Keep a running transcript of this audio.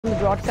The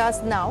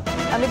broadcast now.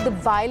 Amid the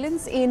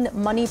violence in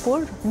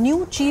Manipur,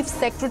 new chief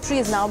secretary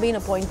has now been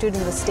appointed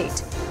in the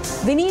state.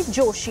 Vineet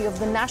Joshi of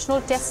the National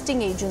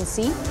Testing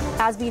Agency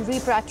has been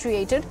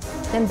repatriated,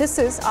 and this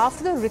is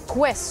after the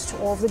request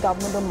of the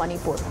government of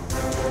Manipur.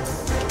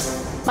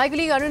 My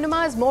colleague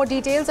Arunima has more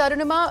details.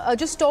 Arunima,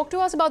 just talk to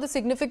us about the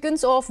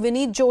significance of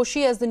Vineet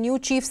Joshi as the new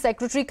chief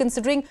secretary,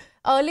 considering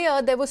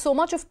earlier there was so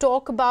much of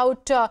talk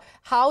about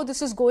how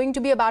this is going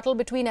to be a battle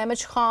between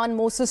Ahmed Khan,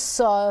 Moses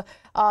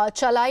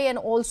Chalai and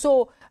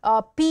also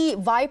P.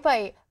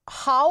 Vaipai.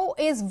 How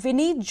is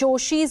Vineet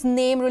Joshi's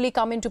name really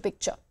come into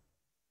picture?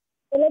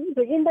 Well, let me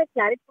begin by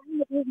clarifying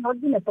that he has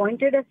not been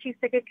appointed as Chief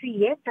Secretary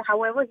yet.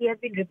 However, he has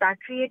been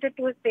repatriated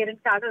to his parent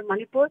state of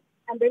Manipur,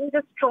 and there is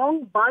a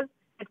strong buzz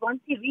that once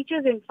he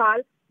reaches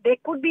Imphal, there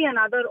could be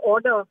another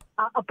order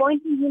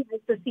appointing him as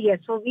the CS.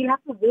 So we'll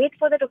have to wait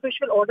for that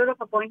official order of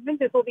appointment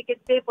before we can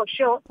say for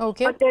sure.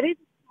 Okay. But there is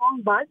a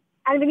strong buzz,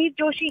 and Vineet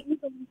Joshi is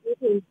on his way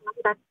to Imphal.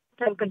 That's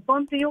what I'll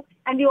confirm to you.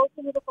 And we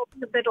also have a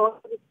copy of that order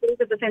which says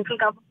that the central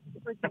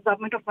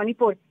government of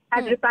Manipur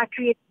has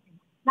repatriated him.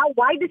 Now,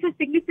 why this is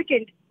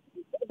significant?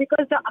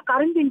 Because the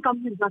current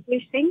incumbent,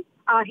 Rakesh Singh,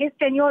 his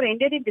tenure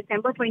ended in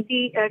December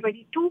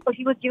 2022, but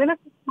he was given a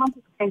 6-month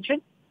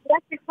extension.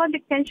 That 6-month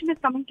extension is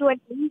coming to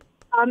an end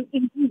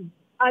in June.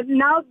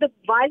 Now, the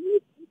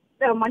violence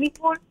in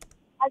Manipur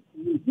has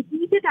seen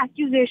repeated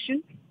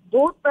accusations,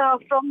 both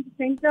from the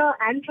center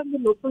and from the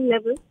local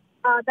level,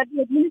 that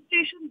the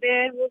administration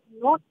there was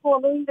not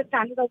following the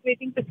standard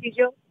operating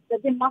procedure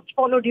that they must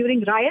follow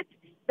during riots,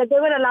 that they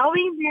were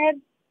allowing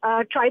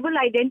their tribal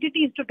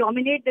identities to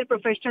dominate their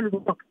professional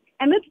work.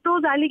 Amidst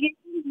those allegations,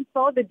 we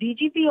saw the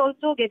DGP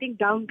also getting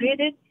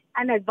downgraded.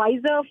 An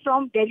advisor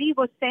from Delhi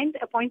was sent,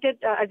 appointed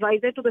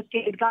advisor to the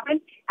state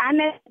government, and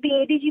the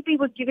ADGP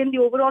was given the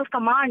overall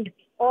command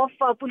of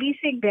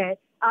policing there.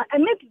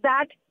 Amidst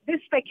that, this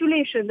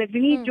speculation that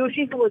Vineet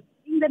Joshi, who was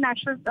in the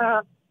National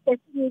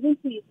Testing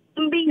Agency,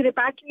 being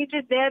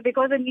repatriated there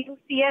because a new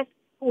CS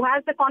who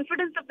has the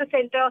confidence of the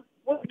center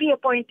would be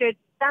appointed.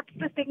 That's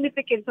the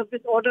significance of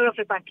this order of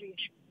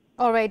repatriation.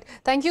 All right.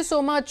 Thank you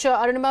so much,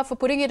 Arunima, for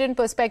putting it in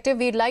perspective.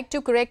 We'd like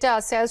to correct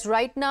ourselves.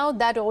 Right now,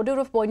 that order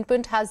of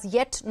appointment has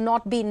yet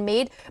not been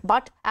made.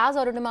 But as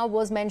Arunima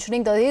was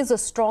mentioning, there is a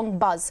strong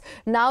buzz.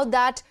 Now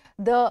that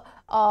the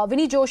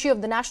Vineet Joshi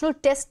of the National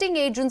Testing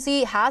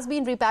Agency has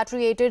been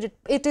repatriated,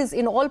 it is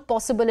in all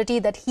possibility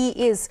that he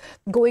is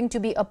going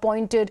to be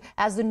appointed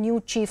as the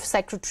new Chief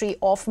Secretary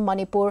of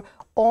Manipur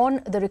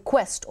on the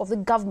request of the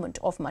government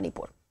of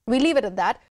Manipur. We leave it at that.